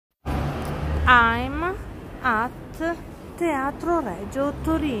I'm at Teatro Regio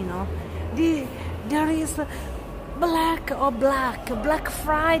Torino. There is Black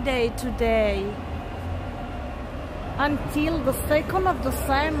Friday today until the 2nd of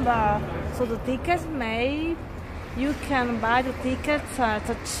December. So the tickets you can buy the tickets at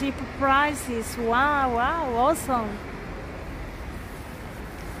cheap prices. Wow, awesome.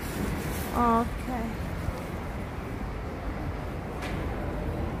 Okay.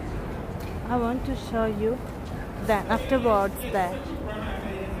 I want to show you then afterwards the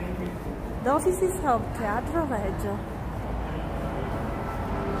offices of Teatro Regio.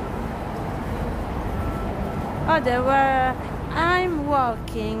 I'm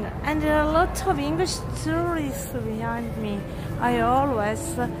walking and there are a lot of English tourists behind me. I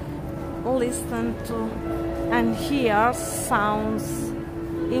always listen to and hear sounds,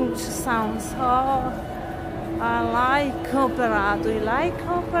 English sounds. Oh, I like opera. Do you like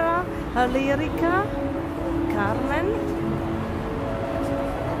opera? Lyrica? Carmen?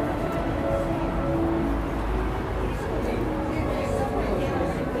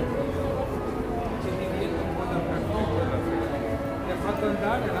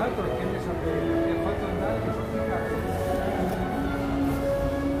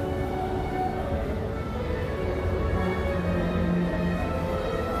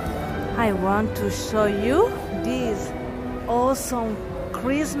 I want to show you this awesome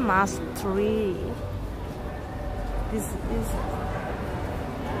Christmas tree. This is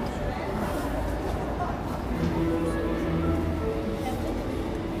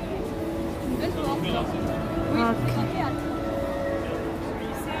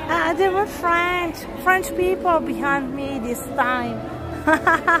there were French people behind me this time.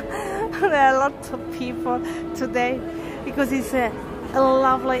 There are a lot of people today because it's a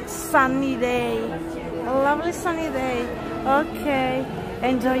lovely sunny day. Okay,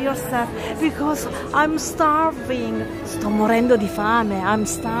 enjoy yourself because I'm starving. Sto morendo di fame. I'm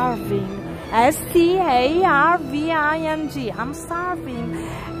starving. starving. I'm starving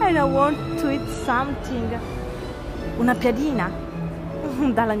and I want to eat something. Una piadina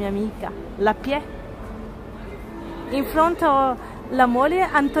dalla mia amica. La pie. In fronte ho la mole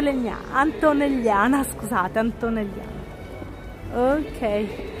antonelliana, scusate, antonelliana. Okay,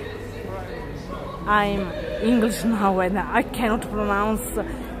 I'm English now and I cannot pronounce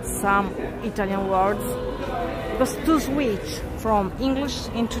some Italian words because to switch from English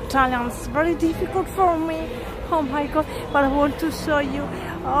into Italian is very difficult for me. Oh my god, but I want to show you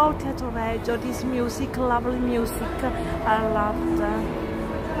Teatro Regio, this music, lovely music. I love that.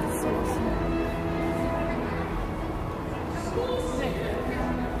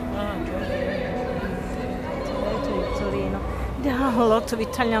 There are a lot of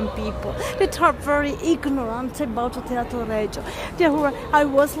Italian people that are very ignorant about Teatro Regio. I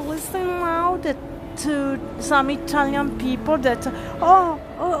was listening now to some Italian people that,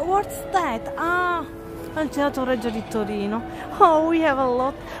 what's that? Teatro Regio di Torino. Oh, we have a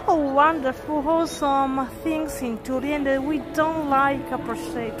lot of wonderful, awesome things in Turin that we don't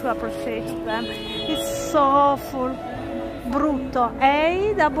appreciate them. It's so awful. Brutto,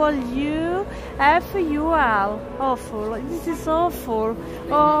 AWFUL, awful, this is awful.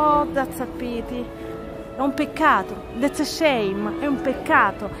 Oh, that's a pity. È un peccato, that's a shame, è un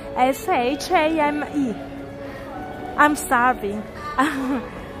peccato. SHAME. I'm starving.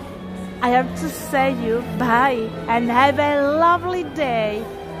 I have to say you bye and have a lovely day.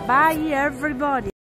 Bye everybody.